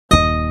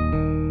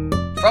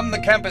From the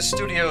campus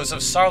studios of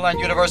Saarland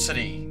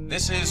University,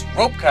 this is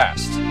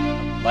RoPeCast,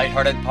 a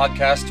lighthearted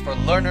podcast for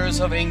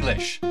learners of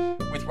English,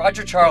 with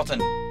Roger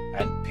Charlton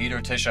and Peter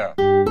Tisha.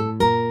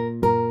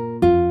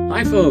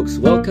 Hi folks,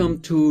 welcome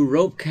to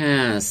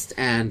RoPeCast,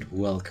 and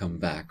welcome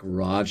back,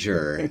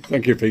 Roger.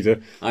 Thank you,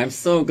 Peter. I'm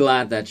so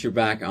glad that you're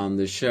back on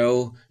the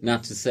show.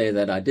 Not to say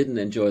that I didn't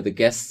enjoy the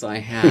guests I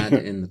had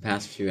in the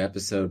past few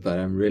episodes, but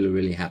I'm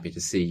really happy to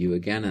see you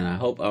again, and I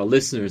hope our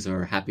listeners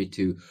are happy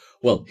to,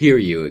 hear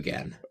you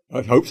again.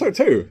 I hope so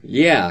too.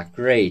 Yeah,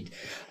 great.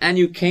 And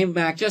you came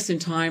back just in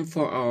time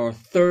for our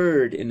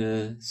third in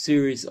a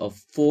series of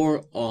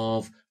 4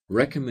 of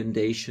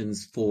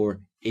recommendations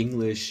for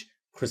English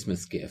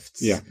Christmas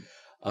gifts. Yeah.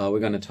 We're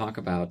going to talk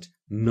about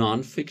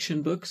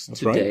non-fiction books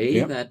That's today right.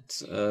 Yeah.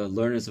 that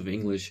learners of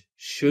English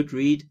should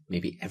read.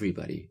 Maybe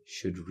everybody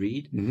should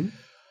read. Mm-hmm.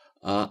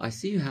 I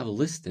see you have a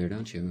list there,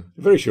 don't you?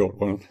 A very short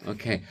one.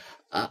 Okay.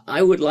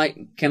 I would like...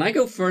 Can I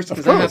go first?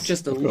 Because I have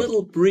just a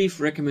little brief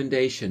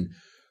recommendation.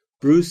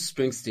 Bruce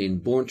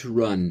Springsteen, Born to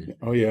Run.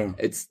 Oh, yeah.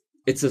 It's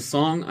a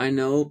song, I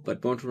know, but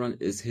Born to Run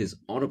is his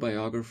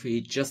autobiography.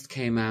 Just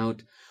came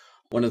out.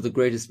 One of the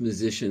greatest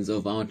musicians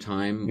of our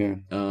time.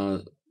 Yeah.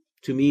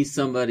 To me,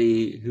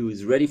 somebody who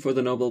is ready for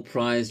the Nobel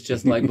Prize,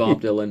 just like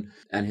Bob Dylan.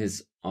 And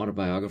his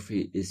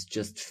autobiography is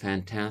just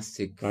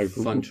fantastic,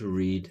 fun to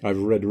read.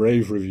 I've read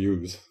rave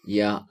reviews.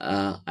 Yeah,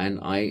 and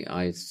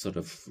I sort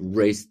of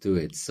raced through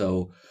it.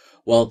 So,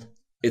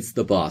 it's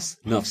the boss.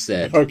 Enough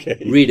said. Okay.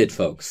 Read it,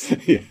 folks.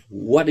 Yeah.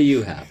 What do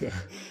you have?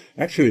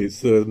 Actually,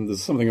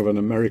 there's something of an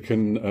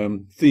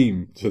American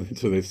theme to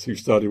this. You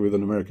started with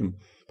an American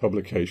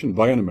publication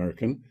by an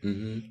American.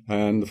 Mm-hmm.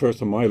 And the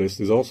first on my list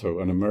is also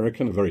an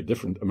American, a very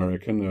different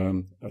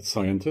American, a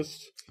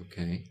scientist.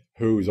 Okay.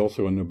 Who is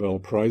also a Nobel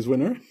Prize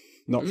winner.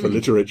 Not for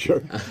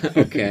literature.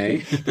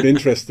 Okay. But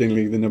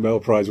interestingly, the Nobel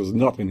Prize was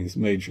not in his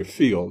major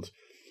field.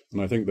 And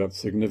I think that's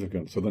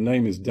significant. So the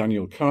name is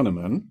Daniel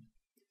Kahneman.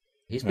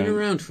 He's been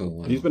around for a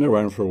while. He's been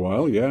around for a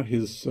while, yeah.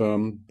 His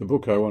the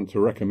book I want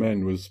to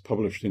recommend was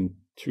published in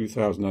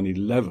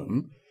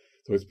 2011,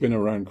 so it's been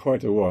around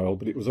quite a while,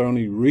 but it was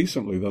only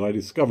recently that I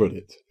discovered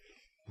it.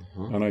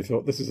 Uh-huh. And I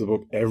thought this is a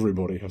book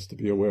everybody has to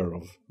be aware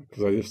of,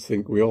 because I just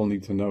think we all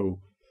need to know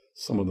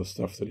some of the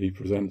stuff that he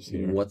presents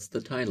here. What's the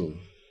title?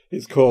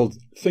 It's called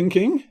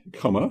Thinking,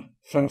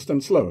 Fast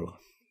and Slow.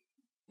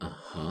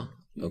 Uh-huh.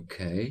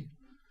 Okay.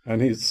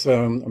 And it's,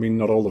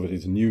 not all of it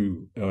is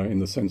new in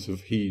the sense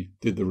of he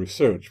did the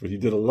research, but he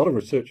did a lot of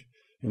research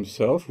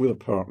himself with a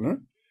partner.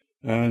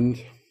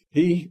 And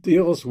he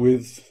deals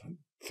with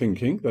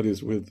thinking, that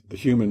is, with the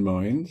human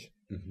mind.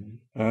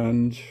 Mm-hmm.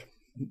 And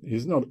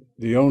he's not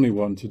the only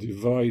one to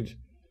divide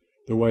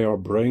the way our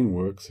brain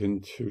works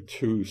into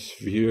 2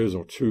 spheres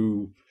or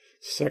 2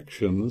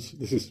 sections.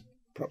 This is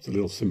perhaps a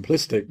little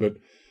simplistic, but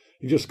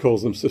he just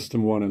calls them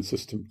System 1 and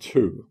System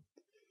 2.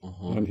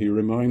 Uh-huh. And he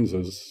reminds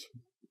us,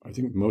 I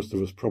think most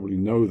of us probably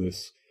know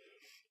this,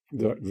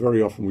 that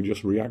very often we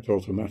just react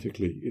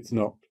automatically. It's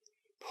not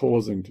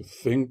pausing to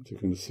think, to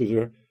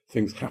consider.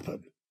 Things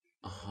happen.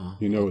 Uh-huh.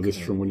 You know this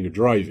from when you're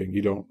driving.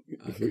 You don't.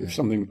 Okay. If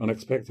something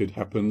unexpected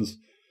happens,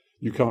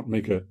 you can't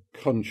make a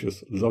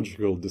conscious,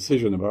 logical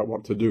decision about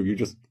what to do. You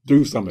just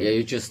do something. Yeah,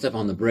 you just step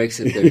on the brakes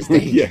if there's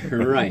danger. Yeah.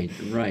 Right.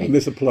 And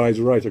this applies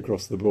right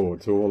across the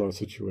board to all our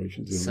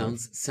situations.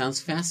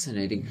 Sounds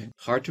fascinating.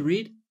 Hard to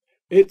read?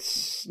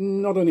 It's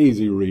not an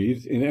easy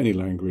read in any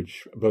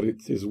language, but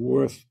it is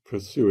worth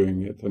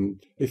pursuing it.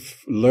 And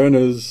if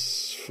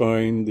learners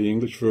find the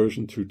English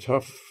version too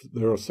tough,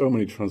 there are so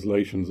many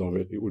translations of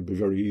it, it would be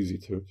very easy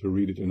to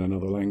read it in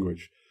another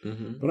language.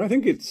 Mm-hmm. But I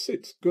think it's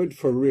good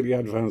for really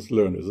advanced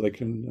learners. They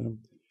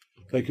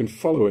can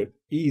follow it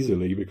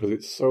easily because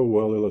it's so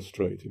well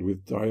illustrated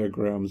with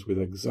diagrams, with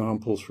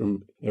examples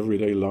from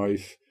everyday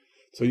life.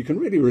 So you can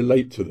really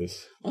relate to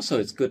this. Also,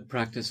 it's good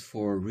practice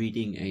for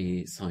reading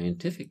a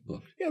scientific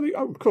book. Yeah,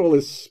 I would call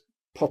this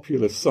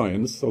popular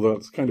science, although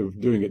it's kind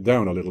of doing it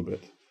down a little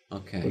bit.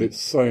 Okay. But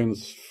it's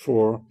science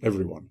for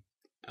everyone.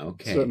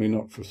 Okay. Certainly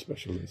not for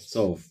specialists.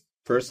 So,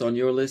 first on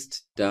your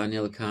list,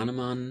 Daniel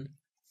Kahneman,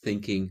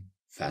 Thinking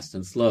Fast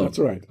and Slow. That's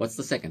right. What's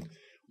the second?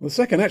 Well, the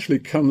second actually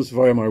comes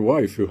via my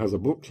wife, who has a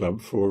book club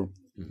for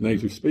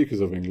native speakers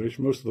of English.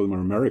 Most of them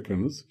are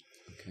Americans.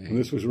 Okay. And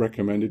this was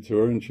recommended to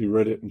her, and she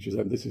read it, and she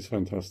said, this is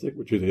fantastic,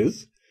 which it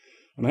is.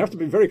 And I have to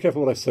be very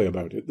careful what I say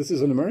about it. This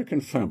is an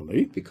American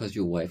family. Because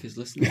your wife is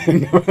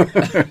listening?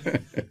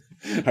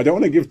 I don't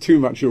want to give too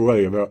much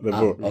away about the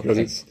book, because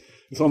okay.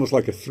 it's almost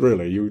like a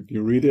thriller.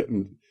 You read it,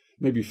 and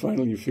maybe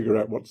finally you figure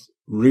out what's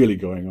really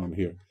going on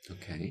here.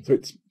 Okay. So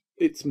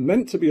it's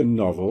meant to be a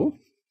novel,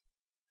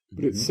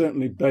 but it's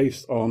certainly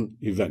based on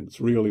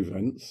events, real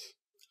events.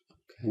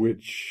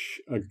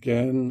 Which,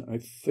 again, I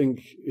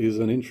think is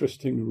an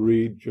interesting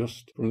read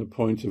just from the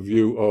point of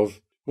view of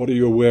what are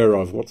you aware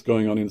of, what's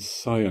going on in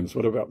science,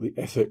 what about the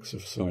ethics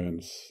of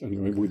science,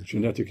 and with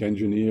genetic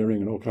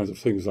engineering and all kinds of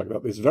things like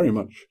that. It's very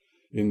much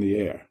in the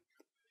air.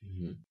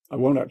 Mm-hmm. I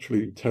won't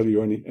actually tell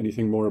you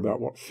anything more about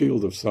what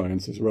field of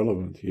science is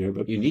relevant here.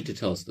 But you need to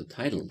tell us the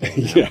title, though.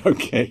 Yeah,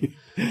 okay.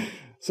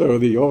 So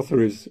the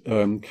author is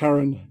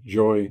Karen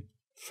Joy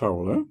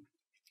Fowler,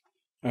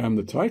 and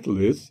the title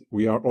is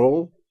 "We Are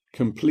All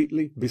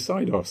Completely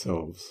Beside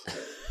Ourselves."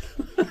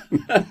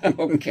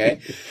 Okay,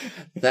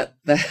 that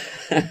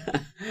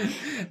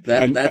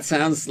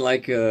sounds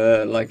like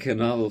a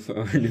novel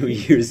for New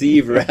Year's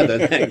Eve rather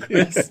than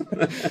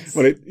Christmas.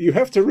 Well, you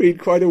have to read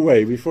quite a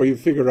way before you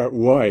figure out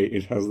why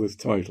it has this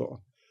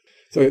title.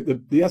 So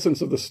the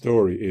essence of the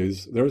story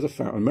is there is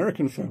an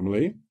American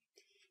family,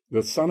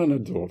 the son and a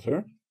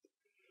daughter,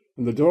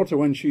 and the daughter,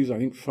 when she's, I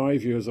think,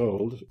 5 years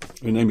old,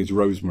 her name is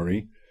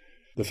Rosemary,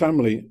 the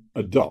family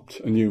adopt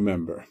a new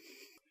member.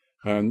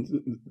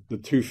 And the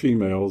two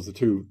females, the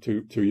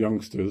two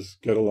youngsters,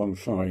 get along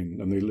fine,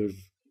 and they live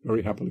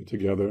very happily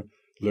together,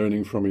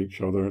 learning from each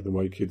other the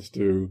way kids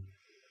do.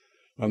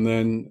 And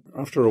then,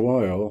 after a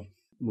while,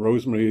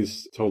 Rosemary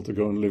is told to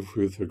go and live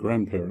with her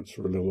grandparents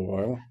for a little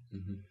while.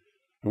 Mm-hmm.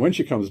 And when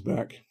she comes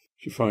back,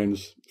 she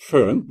finds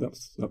Fern,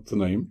 that's the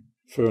name,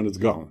 Fern is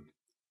gone.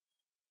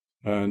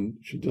 And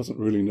she doesn't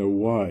really know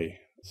why.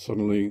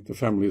 Suddenly, the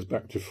family is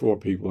back to 4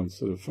 people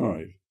instead of 5.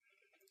 Okay.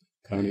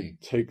 And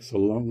it takes a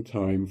long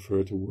time for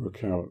her to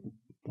work out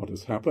what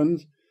has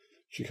happened.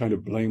 She kind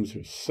of blames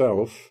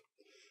herself.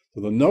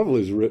 So the novel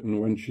is written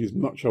when she's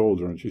much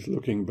older and she's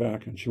looking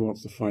back and she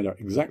wants to find out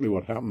exactly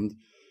what happened.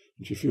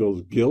 And she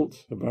feels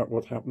guilt about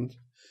what happened.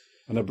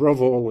 And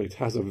above all, it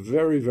has a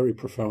very, very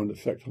profound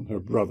effect on her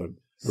brother.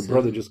 Her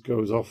brother just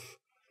goes off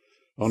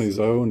on his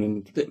own.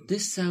 And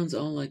this sounds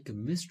all like a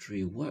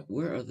mystery.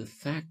 Where are the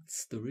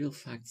facts, the real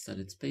facts that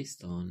it's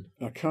based on?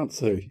 I can't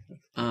say.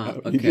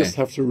 Okay. You just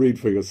have to read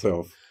for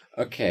yourself.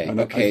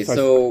 Okay.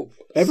 So,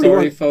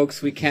 sorry,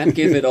 folks, we can't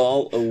give it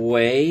all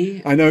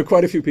away. I know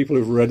quite a few people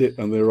who've read it,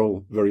 and they're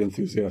all very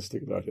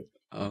enthusiastic about it.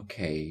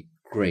 Okay,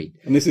 great.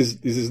 And this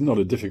is not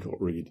a difficult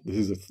read. This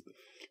is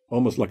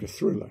almost like a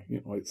thriller.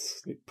 You know, it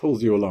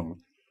pulls you along.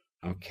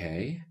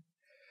 Okay.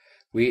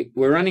 We're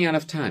running out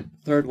of time.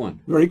 Third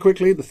one. Very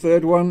quickly, the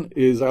third one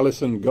is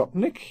Alison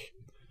Gopnik,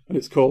 and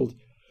it's called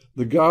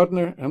The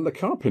Gardener and the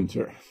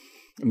Carpenter.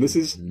 And this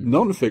is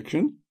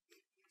non-fiction.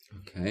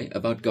 Okay,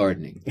 about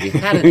gardening. We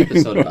had an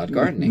episode about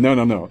gardening.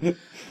 No.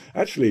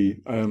 Actually,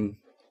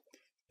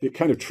 it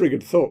kind of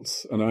triggered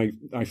thoughts, and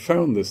I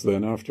found this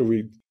then after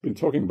we'd been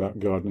talking about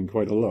gardening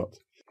quite a lot.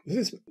 This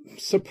is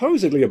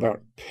supposedly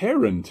about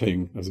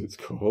parenting, as it's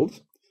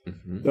called.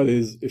 Mm-hmm. That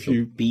is, if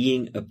you...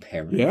 being a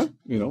parent. Yeah,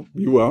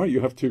 you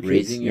have 2 kids.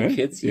 Raising your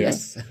kids, yeah.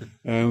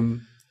 Yes.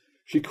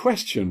 She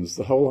questions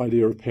the whole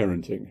idea of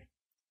parenting.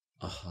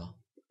 Uh-huh.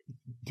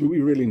 Do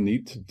we really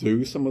need to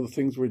do some of the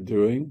things we're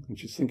doing? And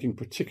she's thinking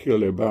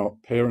particularly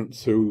about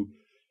parents who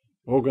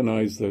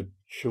organize their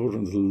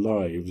children's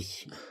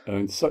lives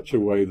in such a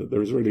way that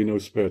there is really no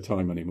spare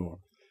time anymore.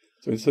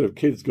 So instead of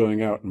kids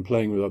going out and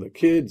playing with other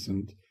kids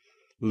and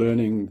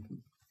learning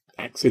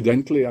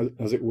accidentally,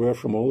 as it were,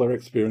 from all their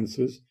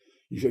experiences,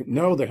 you think,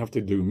 no, they have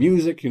to do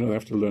music, they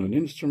have to learn an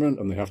instrument,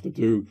 and they have to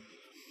go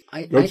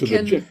to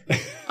the gym.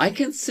 I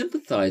can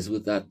sympathize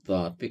with that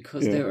thought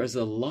because there is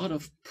a lot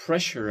of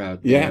pressure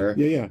out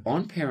there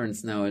on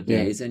parents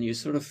nowadays, and you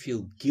sort of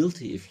feel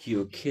guilty if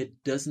your kid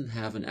doesn't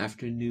have an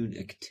afternoon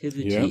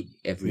activity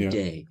every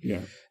day.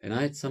 Yeah. And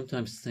I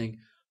sometimes think,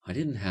 I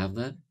didn't have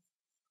that.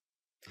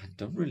 I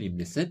don't really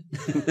miss it.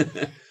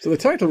 So the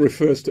title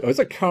refers to, as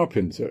a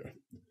carpenter,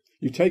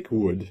 you take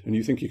wood and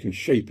you think you can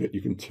shape it,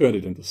 you can turn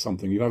it into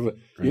something. You have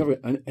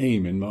an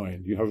aim in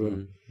mind. You have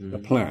a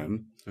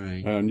plan,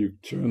 right. And you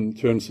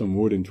turn some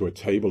wood into a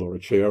table or a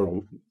chair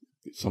or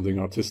something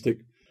artistic.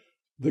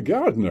 The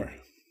gardener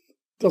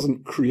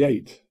doesn't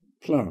create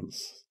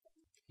plants.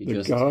 He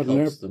just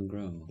helps them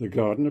grow. The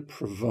gardener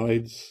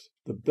provides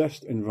the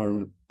best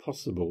environment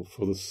possible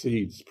for the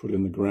seeds put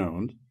in the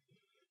ground,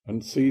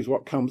 and sees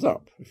what comes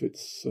up. If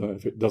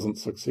it doesn't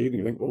succeed, and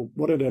you think, well,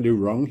 what did I do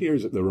wrong here?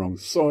 Is it the wrong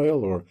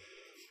soil, or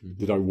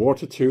did I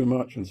water too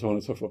much, and so on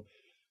and so forth?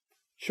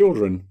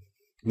 Children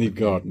need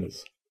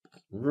gardeners.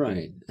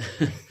 Right.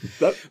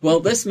 Well,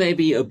 this may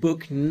be a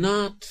book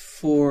not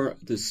for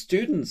the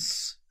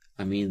students,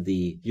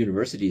 the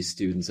university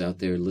students out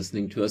there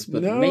listening to us,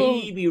 but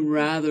maybe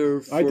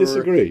rather for... I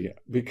disagree,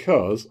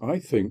 because I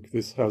think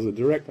this has a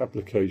direct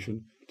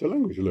application to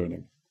language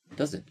learning.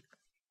 Does it?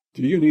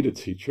 Do you need a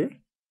teacher?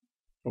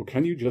 Or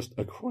can you just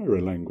acquire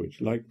a language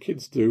like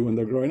kids do when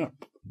they're growing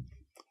up?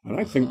 And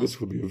I think this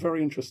would be a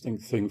very interesting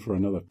thing for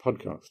another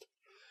podcast.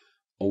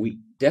 Oh, we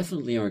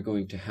definitely are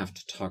going to have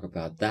to talk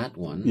about that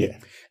one. Yeah.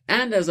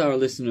 And as our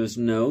listeners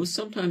know,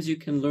 sometimes you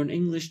can learn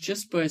English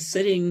just by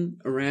sitting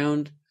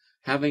around,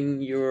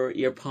 having your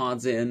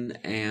earpods in,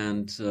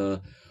 and,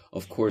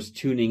 of course,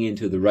 tuning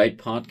into the right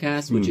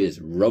podcast, which is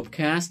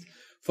RoPeCast.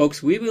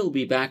 Folks, we will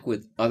be back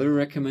with other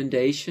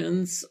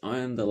recommendations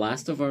on the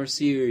last of our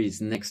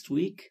series next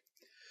week.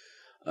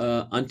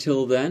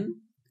 Until then,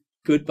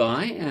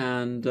 goodbye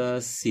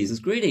and season's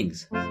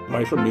greetings.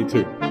 Bye from me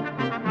too.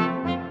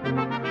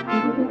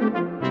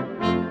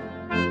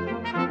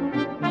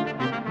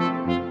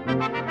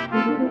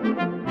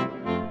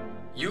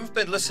 You've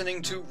been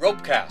listening to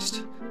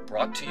RoPeCast,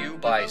 brought to you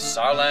by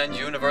Saarland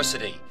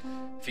University.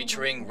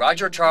 featuring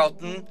Roger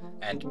Charlton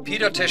and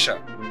Peter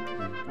Tischer.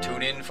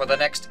 Tune in for the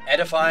next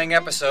edifying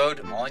episode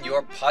on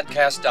your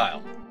podcast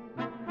dial.